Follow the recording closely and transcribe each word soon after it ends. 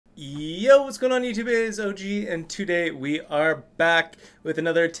Yo, what's going on YouTube? It is OG, and today we are back with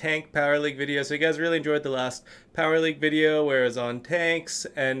another Tank Power League video. So you guys really enjoyed the last Power League video where it was on tanks,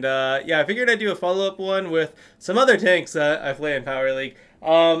 and yeah, I figured I'd do a follow-up one with some other tanks that I play in Power League.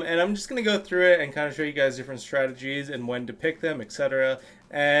 And I'm just going to go through it and kind of show you guys different strategies and when to pick them, etc.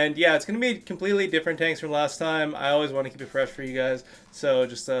 And yeah, it's going to be completely different tanks from last time. I always want to keep it fresh for you guys, so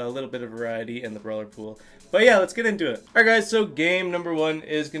just a little bit of variety in the brawler pool. But yeah, let's get into it. Alright guys, so game number one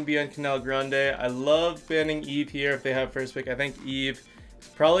is going to be on Canal Grande. I love banning Eve here if they have first pick. I think Eve is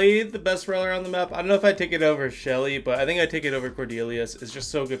probably the best brawler on the map. I don't know if I'd take it over Shelly, but I think I'd take it over Cordelius. It's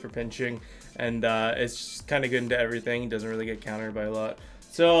just so good for pinching, and it's just kind of good into everything. It doesn't really get countered by a lot.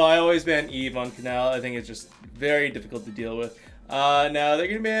 So I always ban Eve on Canal. I think it's just very difficult to deal with. Now they're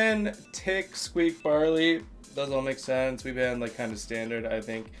going to ban Tick, Squeak, Barley. Those all make sense. We ban like kind of standard, I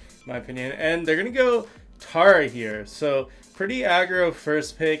think, in my opinion. And they're going to go Tara here, so pretty aggro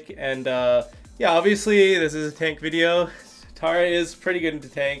first pick, and yeah, obviously this is a tank video. Tara is pretty good into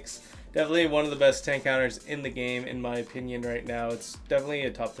tanks, definitely one of the best tank counters in the game in my opinion right now. It's definitely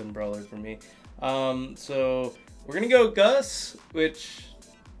a top 10 brawler for me. So we're gonna go Gus, which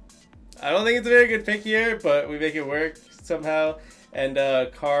I don't think it's a very good pick here, but we make it work somehow, and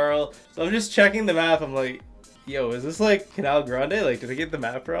Carl. So I'm just checking the map. I'm like, yo, is this like Canal Grande? Like, did I get the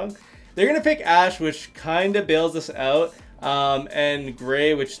map wrong? They're going to pick Ash, which kind of bails us out, and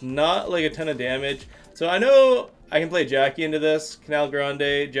Gray, which not like a ton of damage. So I know I can play Jackie into this. Canal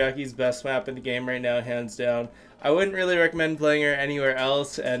Grande, Jackie's best map in the game right now, hands down. I wouldn't really recommend playing her anywhere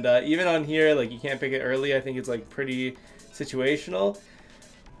else, and even on here, like, you can't pick it early. I think it's like pretty situational.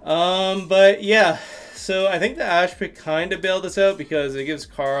 But yeah, so I think the Ash pick kind of bailed us out because it gives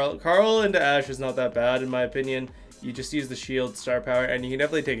Carl into Ash is not that bad in my opinion. You just use the shield star power, and you can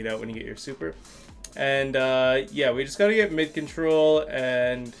definitely take it out when you get your super. And yeah, we just gotta get mid control,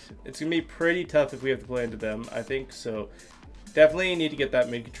 and it's gonna be pretty tough if we have to play into them, I think. So definitely need to get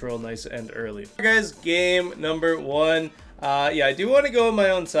that mid control nice and early. Alright guys, game number one. Yeah, I do want to go on my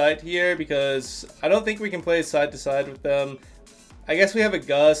own side here because I don't think we can play side to side with them. I guess we have a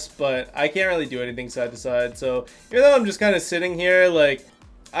Gus, but I can't really do anything side to side. So even though I'm just kind of sitting here, like,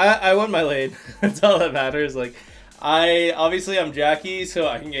 I want my lane. That's all that matters. Like, obviously I'm Jackie, so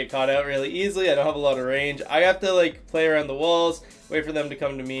I can get caught out really easily. I don't have a lot of range. I have to like play around the walls, wait for them to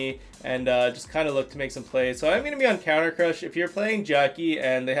come to me, and just kind of look to make some plays. So I'm going to be on Counter Crush. If you're playing Jackie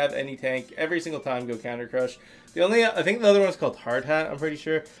and they have any tank, every single time go Counter Crush. I think the other one's called Hard Hat, I'm pretty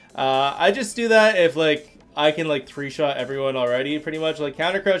sure. I just do that if like I can like 3-shot everyone already, pretty much. Like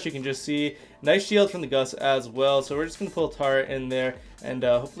Counter Crush, you can just see nice shield from the Gus as well. So we're just gonna pull Tara in there and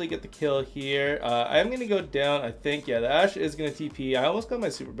hopefully get the kill here. I'm gonna go down, I think. Yeah, the Ash is gonna TP. I almost got my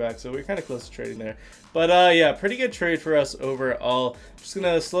super back, so we're kind of close to trading there. But yeah, pretty good trade for us overall. Just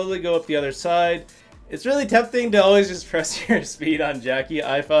gonna slowly go up the other side. It's really tempting to always just press your speed on Jackie,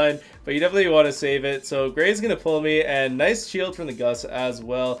 I find, but you definitely want to save it. So Gray's going to pull me, and nice shield from the Gus as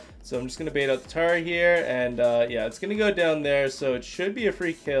well. So I'm just going to bait out the Tara here, and yeah, it's going to go down there, so it should be a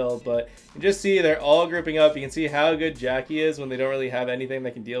free kill, but you can just see they're all grouping up. You can see how good Jackie is when they don't really have anything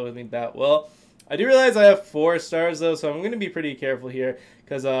that can deal with me that well. I do realize I have 4 stars though, so I'm going to be pretty careful here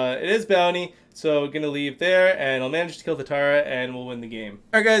because it is bounty. So going to leave there, and I'll manage to kill the Tara, and we'll win the game.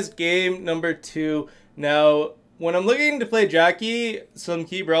 Alright guys, game number 2. Now, when I'm looking to play Jackie, some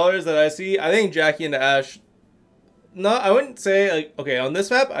key brawlers that I see, I think Jackie into Ash, I wouldn't say, like, okay, on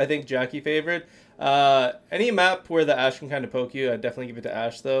this map, I think Jackie favored. Any map where the Ash can kind of poke you, I'd definitely give it to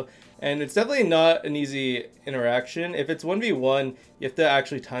Ash, though. And it's definitely not an easy interaction. If it's 1v1, you have to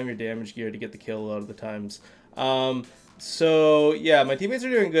actually time your damage gear to get the kill a lot of the times. So, yeah, my teammates are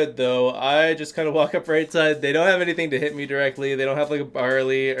doing good, though. I just kind of walk up right side. They don't have anything to hit me directly. They don't have, like, a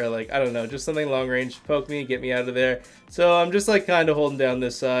Barley or, like, I don't know, just something long range to poke me, get me out of there. So I'm just, like, kind of holding down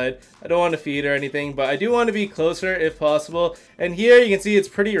this side. I don't want to feed or anything, but I do want to be closer if possible. And here you can see it's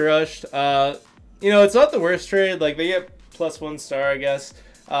pretty rushed. You know, it's not the worst trade. Like, they get +1 star, I guess.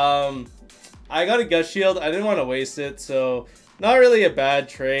 I got a Gus shield. I didn't want to waste it, so not really a bad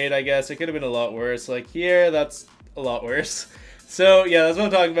trade, I guess. It could have been a lot worse. Like, here, that's a lot worse. So yeah, that's what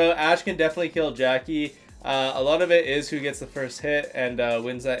I'm talking about. Ash can definitely kill Jackie. A lot of it is who gets the first hit and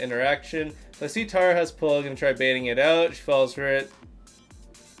wins that interaction. So I see Tara has pull. I'm gonna try baiting it out. She falls for it.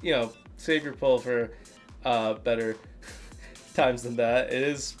 You know, save your pull for better times than that. It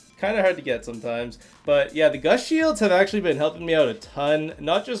is kind of hard to get sometimes, but yeah, the Gus shields have actually been helping me out a ton,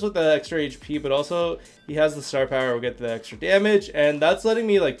 not just with the extra HP, but also he has the star power, will get the extra damage, and that's letting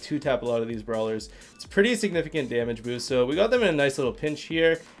me like 2-tap a lot of these brawlers. It's pretty significant damage boost, so we got them in a nice little pinch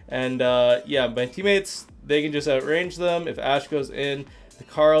here, and yeah, my teammates, they can just outrange them. If Ash goes in, The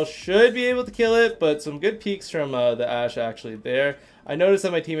Carl should be able to kill it, but some good peeks from the Ashe actually there. I noticed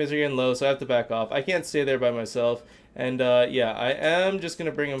that my teammates are getting low, so I have to back off. I can't stay there by myself. And yeah, I am just going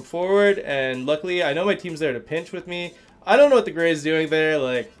to bring him forward. And luckily, I know my team's there to pinch with me. I don't know what the Gray is doing there.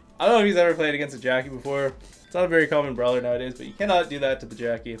 Like, I don't know if he's ever played against a Jackie before. It's not a very common brawler nowadays, but you cannot do that to the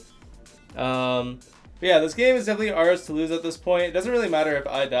Jackie. But yeah, this game is definitely ours to lose at this point. It doesn't really matter if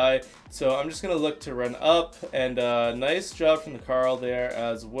I die, so I'm just going to look to run up. And nice job from the Carl there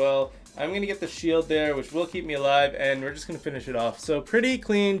as well. I'm going to get the shield there, which will keep me alive, and we're just going to finish it off. So pretty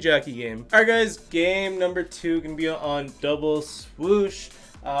clean Jackie game. Alright guys, game number 2 going to be on double swoosh.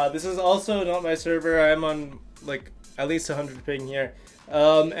 This is also not my server. I am on like at least 100 ping here.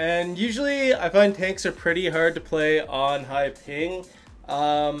 And usually I find tanks are pretty hard to play on high ping.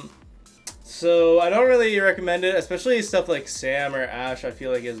 So I don't really recommend it, especially stuff like Sam or Ashe. I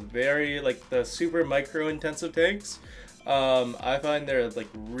feel like is very like the super micro intensive tanks. I find they're like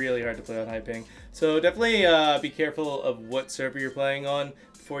really hard to play on high ping. So definitely be careful of what server you're playing on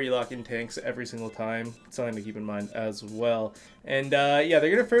before you lock in tanks every single time. It's something to keep in mind as well. And yeah,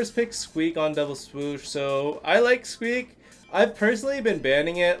 they're gonna first pick Squeak on double swoosh. So I like Squeak. I've personally been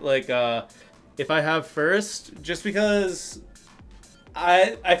banning it like if I have first, just because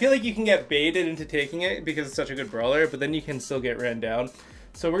I feel like you can get baited into taking it because it's such a good brawler, but then you can still get ran down.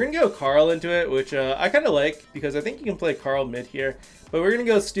 So we're going to go Carl into it, which I kind of like because I think you can play Carl mid here. But we're going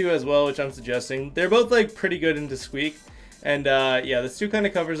to go Stu as well, which I'm suggesting. They're both like pretty good into Squeak. And yeah, the Stu kind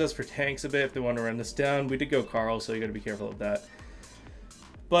of covers us for tanks a bit if they want to run this down. We did go Carl, so you got to be careful of that.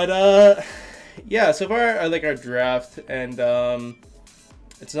 But yeah, so far I like our draft, and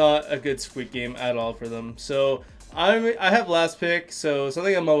it's not a good Squeak game at all for them. So I have last pick, so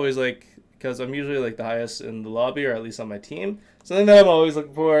something I'm always like, because I'm usually like the highest in the lobby, or at least on my team. Something that I'm always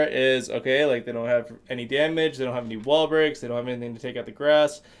looking for is, okay, like they don't have any damage, they don't have any wall breaks, they don't have anything to take out the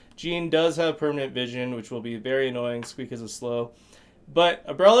grass. Gene does have permanent vision, which will be very annoying. Squeak is a slow. But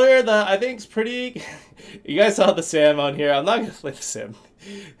a brawler that I think is pretty... You guys saw the Sam on here. I'm not going to play the Sam.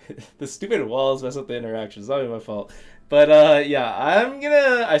 The stupid walls mess up the interactions. It's not even my fault. But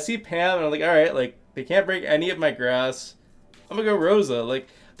yeah, I see Pam and I'm like, alright, like they can't break any of my grass. I'm going to go Rosa. Like,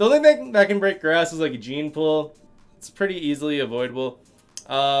 the only thing that can break grass is like a Gene pull. It's pretty easily avoidable.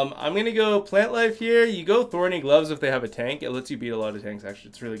 I'm going to go Plant Life here. You go Thorny Gloves if they have a tank. It lets you beat a lot of tanks, actually.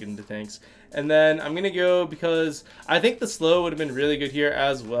 It's really good into tanks. And then I'm going to go, because I think the slow would have been really good here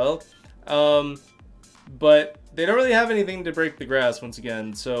as well. But they don't really have anything to break the grass once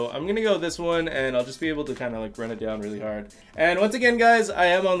again. So I'm going to go this one, and I'll just be able to kind of like run it down really hard. And once again, guys, I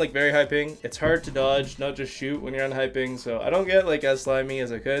am on like very high ping. It's hard to dodge, not just shoot when you're on high ping. So I don't get like as slimy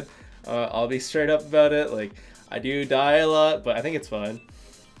as I could. I'll be straight up about it. Like, I do die a lot, but I think it's fine.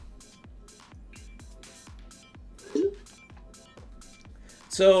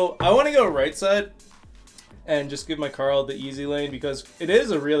 So I want to go right side and just give my Carl the easy lane, because it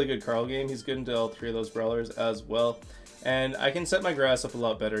is a really good Carl game. He's good into all three of those brawlers as well. And I can set my grass up a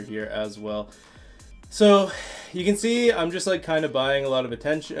lot better here as well. So you can see I'm just like kind of buying a lot of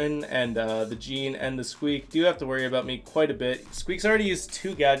attention, and the Gene and the Squeak do have to worry about me quite a bit. Squeak's already used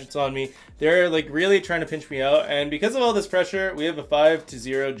 2 gadgets on me. They're like really trying to pinch me out, and because of all this pressure, we have a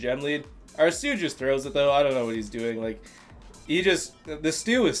 5-0 gem lead. Our Stu just throws it though. I don't know what he's doing. Like, the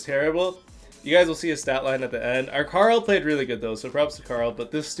Stu is terrible. You guys will see his stat line at the end. Our Carl played really good though, so props to Carl,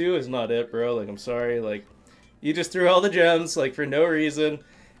 but this Stu is not it, bro. Like, I'm sorry. Like, you just threw all the gems like for no reason.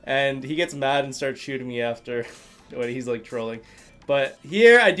 And he gets mad and starts shooting me after when he's like trolling. But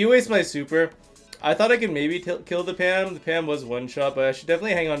here, I do waste my super. I thought I could maybe kill the Pam. The Pam was one shot, but I should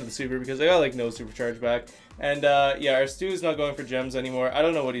definitely hang on to the super because I got like no supercharge back. And yeah, our Stu is not going for gems anymore. I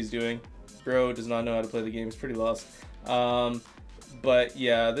don't know what he's doing. Bro does not know how to play the game. He's pretty lost. But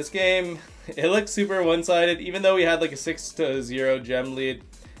yeah, this game, it looked super one-sided, even though we had like a 6-0 gem lead.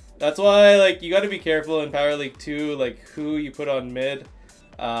 That's why like you got to be careful in Power League 2, like who you put on mid.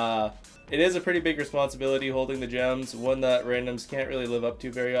 It is a pretty big responsibility holding the gems, one that randoms can't really live up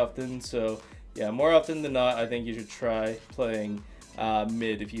to very often. So yeah, more often than not, I think you should try playing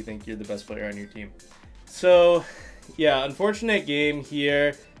mid if you think you're the best player on your team. So yeah, unfortunate game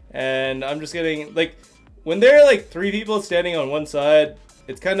here, and I'm just getting like, when there are like 3 people standing on one side,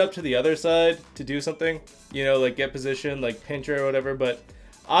 it's kind of up to the other side to do something, you know, like get position, like pinch or whatever. But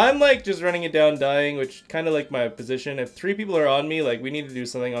I'm like just running it down, dying, which kind of like my position. If 3 people are on me, like we need to do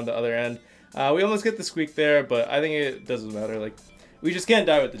something on the other end. We almost get the Squeak there, but I think it doesn't matter. Like, we just can't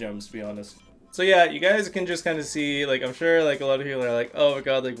die with the gems, to be honest. So yeah, you guys can just kind of see, like, I'm sure like a lot of people are like, oh my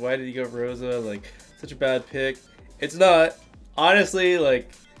god, like why did you go Rosa? Like, such a bad pick. It's not. Honestly, like,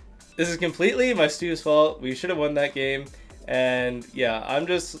 this is completely my Stu's fault. We should have won that game. And yeah, I'm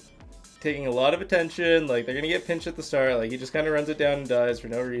just taking a lot of attention. Like, they're gonna get pinched at the start. Like, he just kind of runs it down and dies for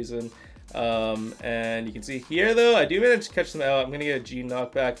no reason. And you can see here though, I do manage to catch them out. I'm gonna get a G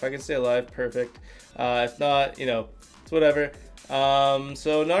knockback. If I can stay alive, perfect. If not, you know, it's whatever.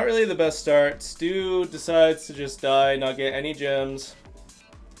 So not really the best start. Stu decides to just die, not get any gems.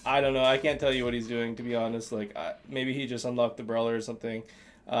 I don't know, I can't tell you what he's doing, to be honest. Like, maybe he just unlocked the brawler or something,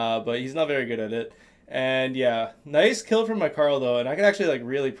 but he's not very good at it. And yeah, nice kill from my Carl though, and I can actually like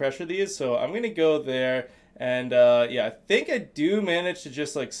really pressure these, so I'm gonna go there. And yeah, I think I do manage to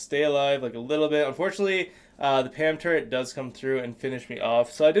just like stay alive like a little bit. Unfortunately, the Pam turret does come through and finish me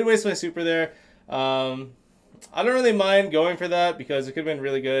off, so I did waste my super there. I don't really mind going for that because it could have been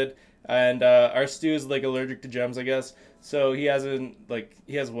really good. And our Stu is like allergic to gems, I guess. So he hasn't, like,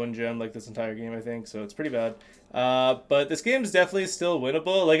 he has one gem like this entire game, I think. So it's pretty bad. But this game is definitely still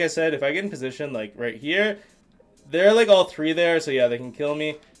winnable. Like I said, if I get in position like right here, they're like all three there. So yeah, they can kill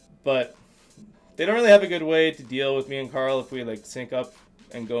me. But they don't really have a good way to deal with me and Carl if we like sync up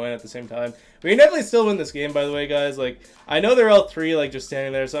and go in at the same time. We can definitely still win this game, by the way, guys. Like, I know they're all three like just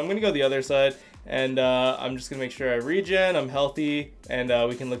standing there. So I'm going to go the other side. And I'm just going to make sure I regen, I'm healthy, and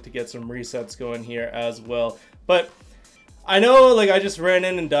we can look to get some resets going here as well. But I know, like, I just ran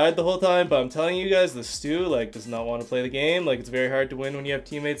in and died the whole time, but I'm telling you guys, the Stu, like, does not want to play the game. Like, it's very hard to win when you have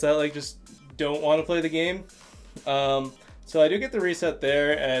teammates that, like, just don't want to play the game. So I do get the reset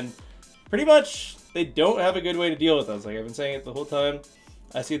there, and pretty much they don't have a good way to deal with us. Like, I've been saying it the whole time.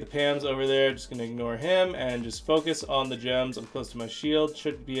 I see the Pams over there, just going to ignore him and just focus on the gems. I'm close to my shield,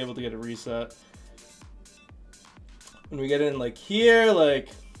 should be able to get a reset. When we get in like here, like,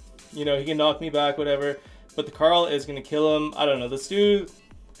 you know, he can knock me back, whatever. But the Carl is going to kill him. I don't know, this dude,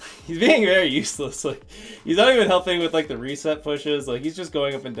 he's being very useless. Like, he's not even helping with like the reset pushes. Like, he's just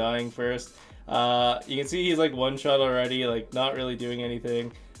going up and dying first. You can see he's like one shot already, like not really doing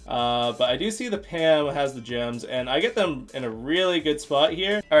anything. But I do see the Pam has the gems, and I get them in a really good spot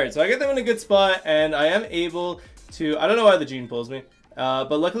here. Alright, so I get them in a good spot, and I am able to, I don't know why the Gene pulls me,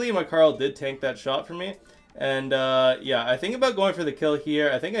 but luckily my Carl did tank that shot for me. And yeah, I think about going for the kill here.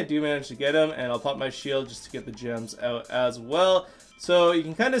 I think I do manage to get him, and I'll pop my shield just to get the gems out as well. So you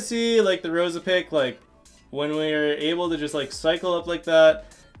can kind of see like the Rosa pick, like when we're able to just like cycle up like that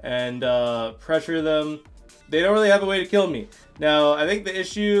and pressure them, they don't really have a way to kill me. Now, I think the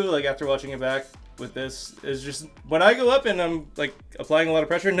issue, like after watching it back with this, is just when I go up and I'm like applying a lot of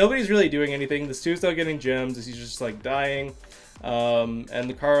pressure, nobody's really doing anything. The Stu's not getting gems, he's just like dying. And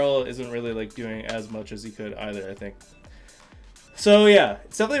the Carl isn't really like doing as much as he could either, I think. So yeah,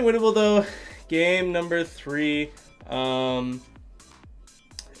 it's definitely winnable though. Game number 3.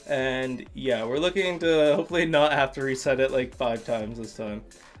 And yeah, we're looking to hopefully not have to reset it like 5 times this time.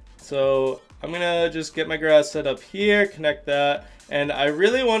 So I'm gonna just get my grass set up here, connect that, and I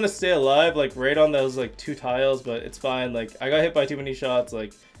really want to stay alive like right on those like 2 tiles, but it's fine. Like, I got hit by too many shots.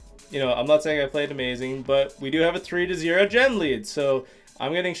 Like, you know, I'm not saying I played amazing, but we do have a 3-0 gen lead, so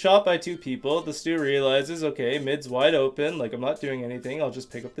I'm getting shot by 2 people. The Stu realizes, okay, mid's wide open, like I'm not doing anything, I'll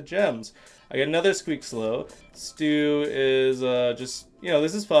just pick up the gems. I get another squeak slow. Stu is just, you know,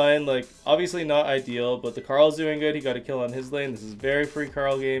 this is fine, like obviously not ideal, but the Carl's doing good. He got a kill on his lane. This is very free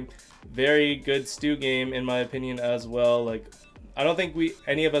Carl game, very good Stu game in my opinion as well. Like, I don't think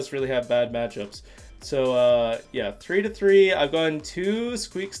any of us really have bad matchups. So yeah, 3-3. I've gotten 2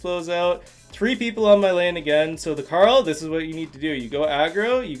 squeak slows out, 3 people on my lane again. So the Carl, this is what you need to do. You go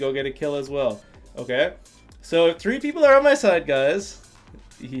aggro, you go get a kill as well. Okay, so if 3 people are on my side, guys,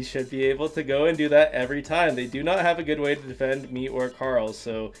 he should be able to go and do that every time. They do not have a good way to defend me or Carl,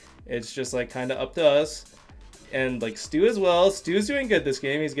 so it's just like kind of up to us. And like Stu as well. Stu's doing good this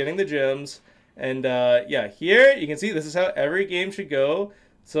game. He's getting the gems. And yeah, here you can see this is how every game should go.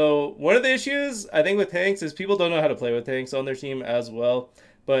 So one of the issues I think with tanks is people don't know how to play with tanks on their team as well.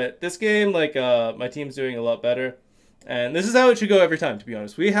 But this game, like my team's doing a lot better. And this is how it should go every time, to be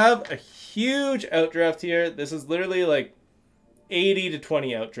honest. We have a huge outdraft here. This is literally like 80-20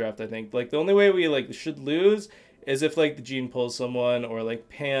 outdraft, I think. Like the only way we like should lose is if like the Gene pulls someone, or like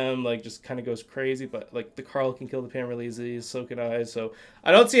Pam like just kind of goes crazy, but like the Carl can kill the Pam really easy, so can I. So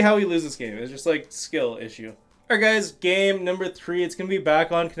I don't see how we lose this game. It's just like skill issue. Alright guys, game number 3. It's going to be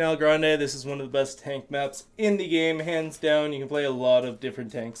back on Canal Grande. This is one of the best tank maps in the game, hands down. You can play a lot of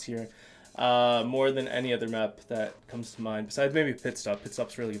different tanks here. More than any other map that comes to mind, besides maybe Pit Stop. Pit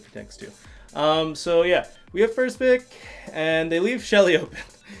Stop's really good for tanks too. So yeah, we have first pick, and they leave Shelly open.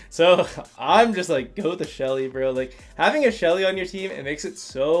 So I'm just like, go with the Shelly, bro. Like, having a Shelly on your team, it makes it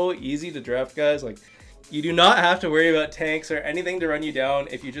so easy to draft, guys. Like, you do not have to worry about tanks or anything to run you down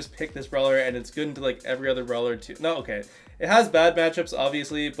if you just pick this brawler, and it's good into like every other brawler too. No, okay, It has bad matchups,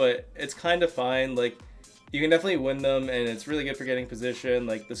 obviously, but it's kind of fine. Like, you can definitely win them, and it's really good for getting position.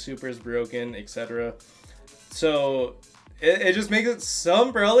 Like, the super's broken, etc. So it just makes it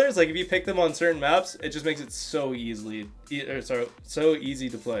some brawlers, like if you pick them on certain maps, it just makes it so so easy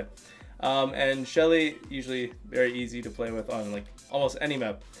to play. And Shelly usually very easy to play with on like almost any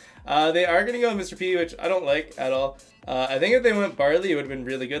map. They are going to go Mr. P, which I don't like at all. I think if they went Barley, it would have been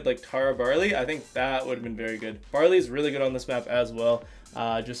really good, like Tara Barley. I think that would have been very good. Barley's really good on this map as well.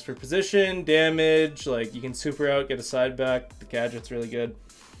 Just for position, damage, like you can super out, get a side back. The gadget's really good.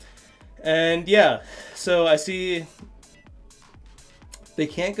 And yeah, so I see they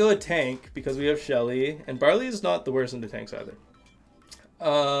can't go a tank because we have Shelly, and Barley is not the worst in the tanks either.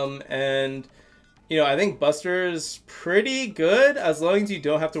 And you know, I think Buster is pretty good as long as you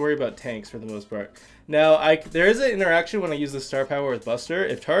don't have to worry about tanks for the most part. Now, there is an interaction when I use the star power with Buster.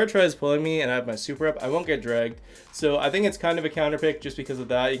 If Tara tries pulling me and I have my super up, I won't get dragged. So I think it's kind of a counter pick just because of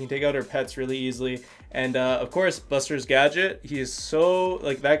that. You can take out her pets really easily. And of course, Buster's gadget, he is so,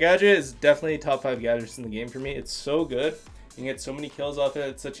 like that gadget is definitely top 5 gadgets in the game for me. It's so good. You can get so many kills off it.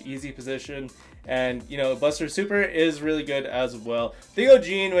 It's such easy position. And, you know, Buster's super is really good as well. They go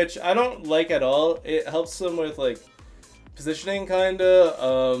Jean, which I don't like at all. It helps them with, like, positioning, kind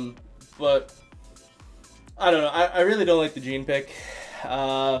of. But, I don't know. I really don't like the Jean pick.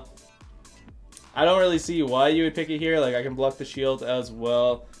 I don't really see why you would pick it here. Like, I can block the shield as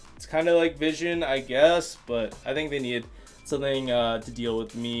well. It's kind of like Vision, I guess. But I think they need something to deal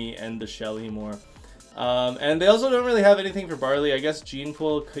with me and the Shelly more. And they also don't really have anything for Barley. I guess Gene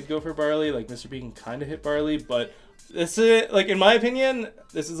Pool could go for Barley. Like, Mr. P can kind of hit Barley, but this is, like, in my opinion,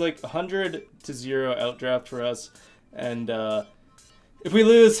 this is like 100-0 outdraft for us. And if we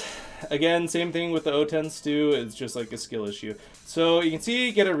lose, again, same thing with the O10 stew. It's just like a skill issue. So you can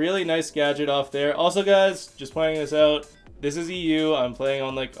see, get a really nice gadget off there. Also, guys, just pointing this out, this is EU. I'm playing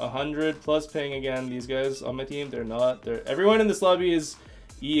on like 100+ ping again. These guys on my team, they're not. Everyone in this lobby is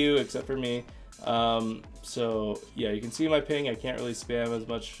EU except for me. So yeah, you can see my ping. I can't really spam as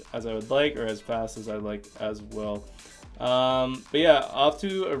much as I would like or as fast as I'd like as well. But yeah, off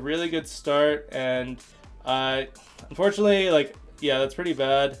to a really good start, and unfortunately, like, yeah, that's pretty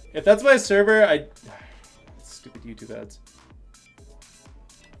bad. If that's my server, stupid YouTube ads.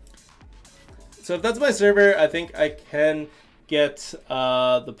 So if that's my server, I think I can get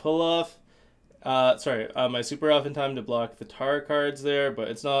the pull off. My super off in time to block the Tara cards there, but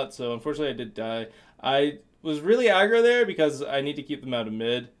it's not, so unfortunately I did die. I was really aggro there because I need to keep them out of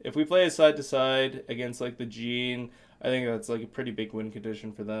mid. If we play a side to side against like the Jean, I think that's like a pretty big win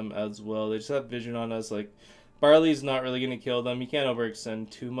condition for them as well. They just have vision on us. Like, Barley's not really going to kill them. You can't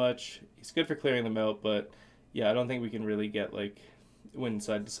overextend too much. He's good for clearing them out, but yeah, I don't think we can really get like win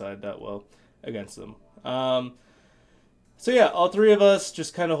side to side that well against them. So yeah, all three of us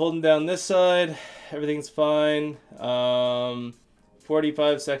just kind of holding down this side. Everything's fine.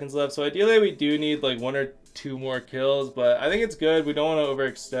 45 seconds left. So ideally we do need like 1 or 2 more kills, but I think it's good. We don't want to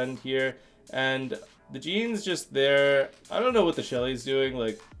overextend here. And the Jean's just there. I don't know what the Shelly's doing.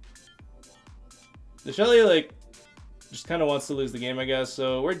 Like, the Shelly like just kind of wants to lose the game, I guess.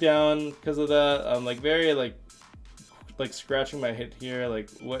 So we're down because of that. I'm like very like scratching my head here, like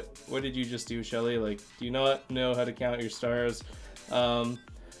what did you just do, Shelly? Like, do you not know how to count your stars?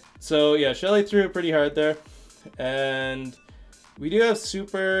 So yeah, Shelly threw it pretty hard there, and we do have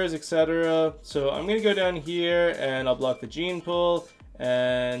supers, etc. So I'm gonna go down here and I'll block the Jean pull,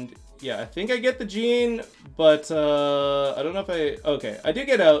 and yeah, I think I get the Jean, but I don't know if okay, I do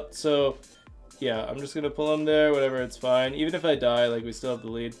get out. So yeah, I'm just gonna pull him there, whatever, it's fine. Even if I die, like, we still have the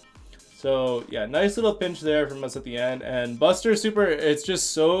lead. So yeah, nice little pinch there from us at the end. And Buster super, it's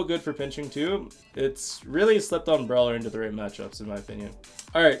just so good for pinching too. It's really slept on Brawler into the right matchups in my opinion.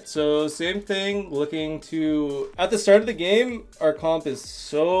 Alright, so same thing, looking to, at the start of the game, our comp is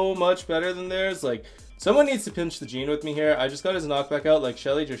so much better than theirs. Like, someone needs to pinch the Jean with me here. I just got his knockback out. Like,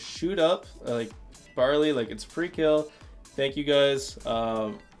 Shelly, just shoot up. Like, Barley, like, it's free kill. Thank you guys.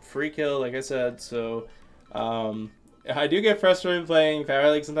 Free kill, like I said. So, I do get frustrated playing Power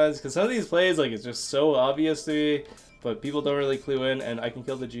League sometimes because some of these plays, like, it's just so obvious to me, but people don't really clue in, and I can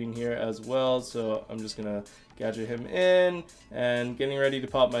kill the Jean here as well, so I'm just gonna gadget him in and getting ready to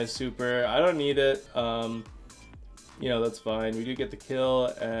pop my super. I don't need it. You know, that's fine. We do get the kill,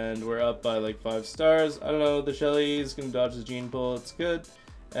 and we're up by like 5 stars. I don't know, the Shelly's gonna dodge the Jean pull. It's good.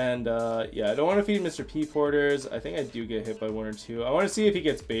 And yeah, I don't want to feed Mr. P porters. I think I do get hit by 1 or 2. I want to see if he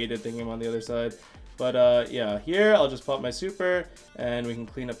gets baited, thinking I'm on the other side. But yeah, here I'll just pop my super, and we can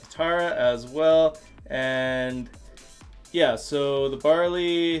clean up the Tara as well. And yeah, so the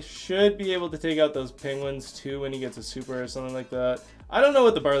Barley should be able to take out those penguins too when he gets a super or something like that. I don't know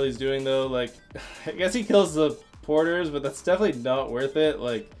what the Barley's doing though. Like, I guess he kills the porters, but that's definitely not worth it.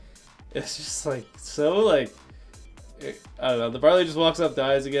 Like, it's just like so like I don't know. The Barley just walks up,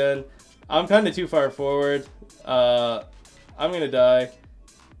 dies again. I'm kind of too far forward. I'm gonna die.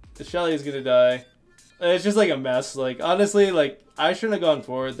 The Shelly is gonna die. It's just like a mess. Like, honestly, like, I shouldn't have gone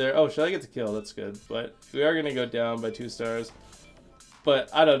forward there. Oh, Shelly gets a kill. That's good. But we are gonna go down by 2 stars. But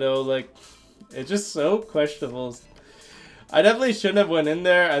I don't know. Like, it's just so questionable. I definitely shouldn't have went in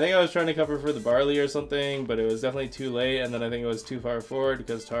there. I think I was trying to cover for the Barley or something, but it was definitely too late. And then I think it was too far forward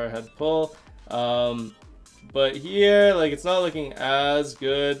because Tara had pull. But here, like, it's not looking as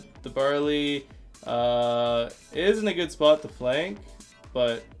good. The Barley is in a good spot to flank,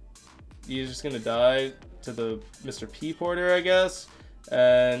 but he's just gonna die to the Mr. P Porter, I guess.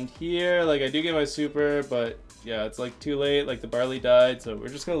 And here, like, I do get my super, but yeah, it's like too late. Like, the Barley died, so we're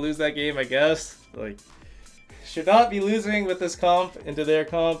just gonna lose that game, I guess. Like, should not be losing with this comp into their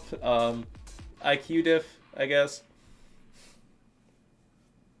comp. IQ diff, I guess.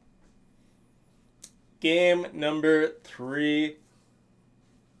 Game number 3.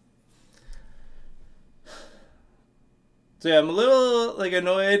 So yeah, I'm a little like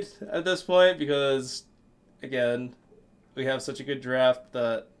annoyed at this point because, again, we have such a good draft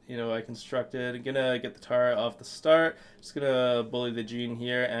that, you know, I constructed. I'm gonna get the Tara off the start. Just gonna bully the Gene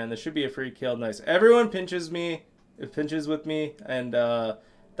here, and there should be a free kill. Nice. Everyone pinches me. It pinches with me, and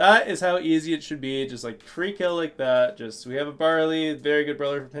that is how easy it should be. Just like free kill like that. Just we have a Barley, very good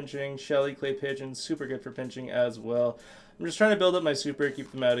brawler for pinching. Shelly, Clay Pigeon, super good for pinching as well. I'm just trying to build up my super,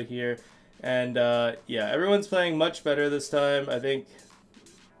 keep them out of here. And yeah, everyone's playing much better this time. I think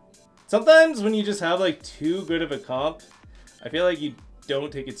sometimes when you just have like too good of a comp, I feel like you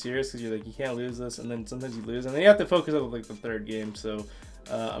don't take it serious because you're like, you can't lose this, and then sometimes you lose, and then you have to focus on like the 3rd game. So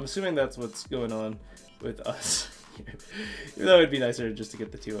I'm assuming that's what's going on with us here. Even though it'd be nicer just to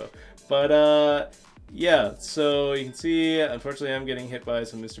get the 2-0. But yeah, so you can see, unfortunately, I'm getting hit by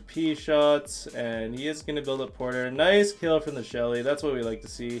some Mr. P shots, and he is going to build up Porter. Nice kill from the Shelly. That's what we like to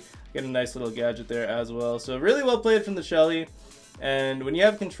see. Get a nice little gadget there as well. So really well played from the Shelly. And when you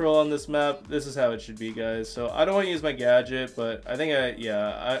have control on this map, this is how it should be, guys. So I don't want to use my gadget, but I think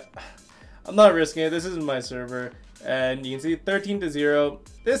I'm not risking it. This isn't my server. And you can see 13-0.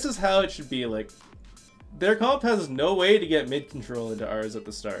 This is how it should be. Like, their comp has no way to get mid control into ours at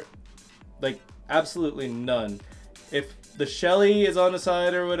the start. Like, absolutely none. If the Shelly is on the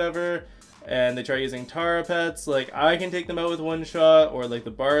side or whatever, and they try using Tara pets, like, I can take them out with 1 shot, or like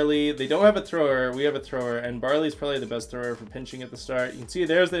the Barley. They don't have a thrower, we have a thrower, and Barley's probably the best thrower for pinching at the start. You can see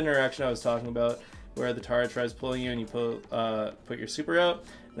there's the interaction I was talking about, where the Tara tries pulling you and you put your super out,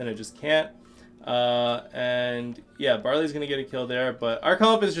 then it just can't. And yeah, Barley's gonna get a kill there, but our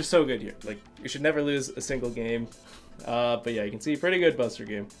comp is just so good here. Like, we should never lose a single game. But yeah, you can see pretty good Buster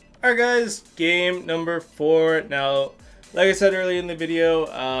game. Alright guys, game number 4. Now, like I said earlier in the video,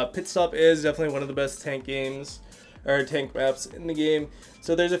 Pit Stop is definitely one of the best tank games, or tank maps in the game.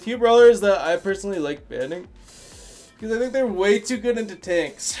 So there's a few brawlers that I personally like banning, because I think they're way too good into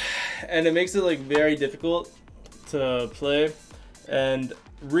tanks, and it makes it like very difficult to play. And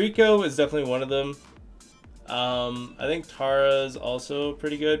Rico is definitely one of them. I think Tara's also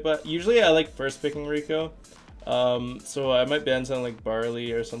pretty good, but usually I like first picking Rico. So I might ban something like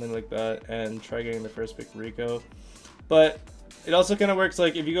Barley or something like that and try getting the first pick Rico. But it also kind of works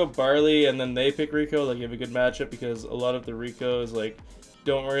like if you go Barley and then they pick Rico, like you have a good matchup, because a lot of the Ricos like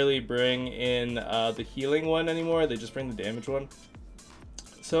don't really bring in the healing one anymore. They just bring the damage one.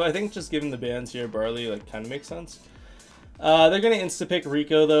 So I think just giving the bans here, Barley, like kind of makes sense. They're gonna insta pick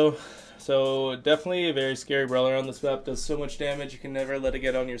Rico though. So definitely a very scary brawler on this map. Does so much damage you can never let it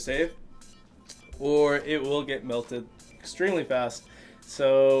get on your save, or it will get melted extremely fast.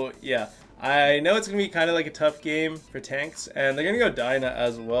 So yeah, I know it's going to be kind of like a tough game for tanks, and they're going to go Dyna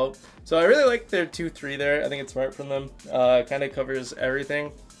as well. So I really like their 2-3 there. I think it's smart from them. Kind of covers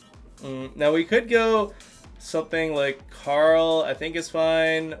everything. Now we could go something like Carl, I think is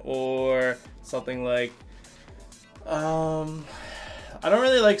fine, or something like... I don't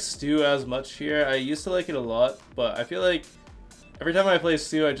really like Stu as much here. I used to like it a lot, but I feel like every time I play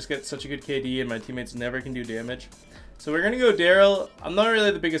Stu, I just get such a good KD and my teammates never can do damage. So we're going to go Daryl. I'm not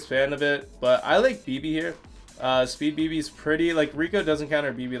really the biggest fan of it, but I like BB here. Speed BB is pretty, like Rico doesn't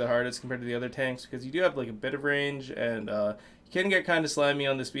counter BB the hardest compared to the other tanks, because you do have like a bit of range, and you can get kind of slimy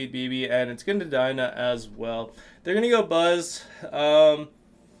on the Speed BB, and it's going to Dyna as well. They're going to go Buzz.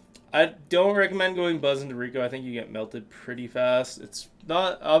 I don't recommend going Buzz into Rico. I think you get melted pretty fast. It's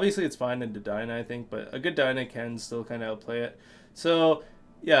not, obviously it's fine into Dyna, I think, but a good Dyna can still kind of outplay it. So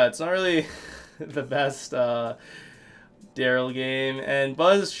yeah, it's not really the best Daryl game, and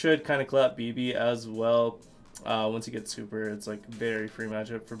Buzz should kind of clap BB as well. Once you get super, it's like very free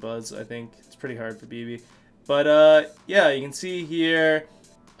matchup for Buzz. I think it's pretty hard for BB, but yeah, you can see here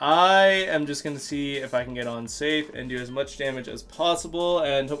I am just going to see if I can get on safe and do as much damage as possible,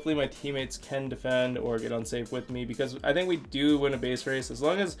 and hopefully my teammates can defend or get on safe with me, because I think we do win a base race as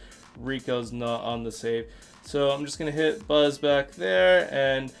long as Rico's not on the save. So I'm just going to hit Buzz back there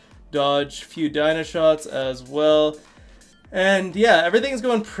and dodge a few Dyna shots as well. And yeah, everything's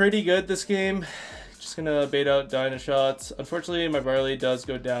going pretty good this game. Just going to bait out Dyna shots. Unfortunately, my Barley does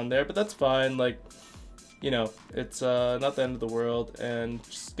go down there, but that's fine. Like, you know, it's not the end of the world, and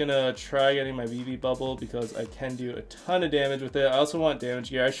just gonna try getting my BB bubble because I can do a ton of damage with it. I also want damage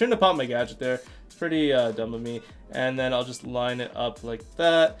gear. I shouldn't have popped my gadget there. It's pretty dumb of me. And then I'll just line it up like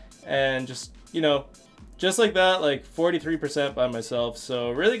that, and just, you know, just like that, like 43% by myself. So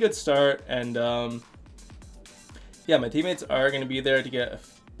really good start, and yeah, my teammates are gonna be there to get a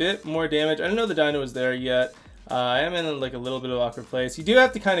bit more damage. I don't know the Dino was there yet. I am in like a little bit of awkward place. You do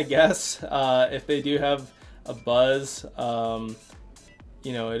have to kind of guess if they do have a Buzz.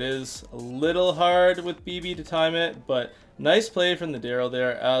 You know, it is a little hard with BB to time it, but nice play from the Daryl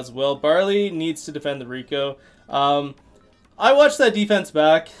there as well. Barley needs to defend the Rico. I watched that defense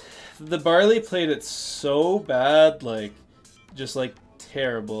back. The Barley played it so bad, like just like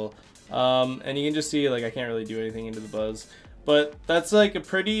terrible. And you can just see like I can't really do anything into the Buzz. But that's like a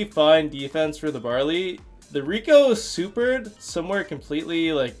pretty fine defense for the Barley. The Rico supered somewhere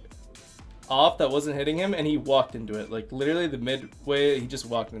completely like off that wasn't hitting him, and he walked into it. Like literally the midway, he just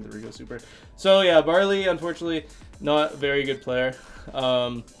walked into the Rico super. So yeah, Barley, unfortunately, not a very good player.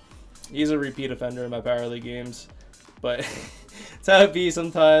 He's a repeat offender in my Power League games, but it's how it be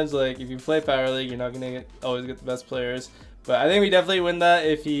sometimes. Like if you play Power League, you're not gonna always get the best players. But I think we definitely win that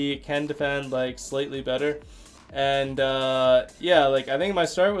if he can defend like slightly better. And yeah, like I think my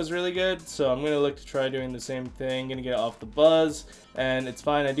start was really good, so I'm gonna look to try doing the same thing. Gonna get off the Buzz, and it's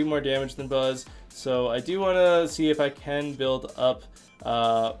fine. I do more damage than Buzz, so I do want to see if I can build up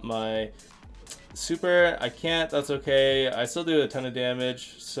my super. I can't. That's okay. I still do a ton of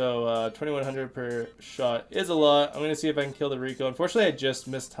damage, so 2100 per shot is a lot. I'm gonna see if I can kill the Rico. Unfortunately, I just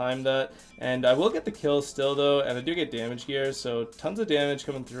mistimed that, and I will get the kill still though, and I do get damage gear, so tons of damage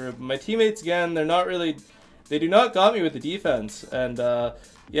coming through. My teammates again, they're not really. They do not got me with the defense, and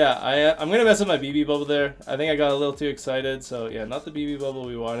yeah, I'm gonna mess up my BB bubble there. I think I got a little too excited, so yeah, not the BB bubble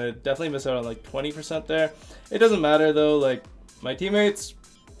we wanted. Definitely miss out on like 20% there. It doesn't matter though, like my teammates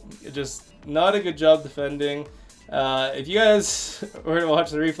just not a good job defending. If you guys were to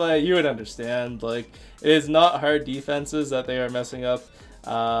watch the replay, you would understand. Like it is not hard defenses that they are messing up.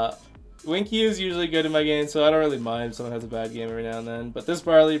 Winky is usually good in my game, so I don't really mind if someone has a bad game every now and then. But this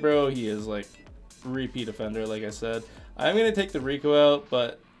Barley bro, he is like repeat offender, like I said. I'm gonna take the Rico out,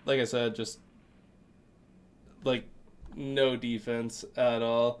 but like I said, just like no defense at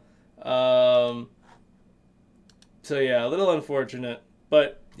all. So yeah, a little unfortunate,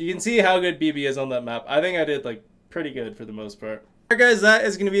 but you can see how good BB is on that map. I think I did like pretty good for the most part. Alright guys, that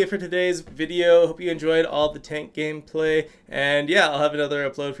is going to be it for today's video. Hope you enjoyed all the tank gameplay, and yeah, I'll have another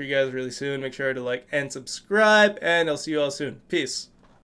upload for you guys really soon. Make sure to like and subscribe, and I'll see you all soon. Peace.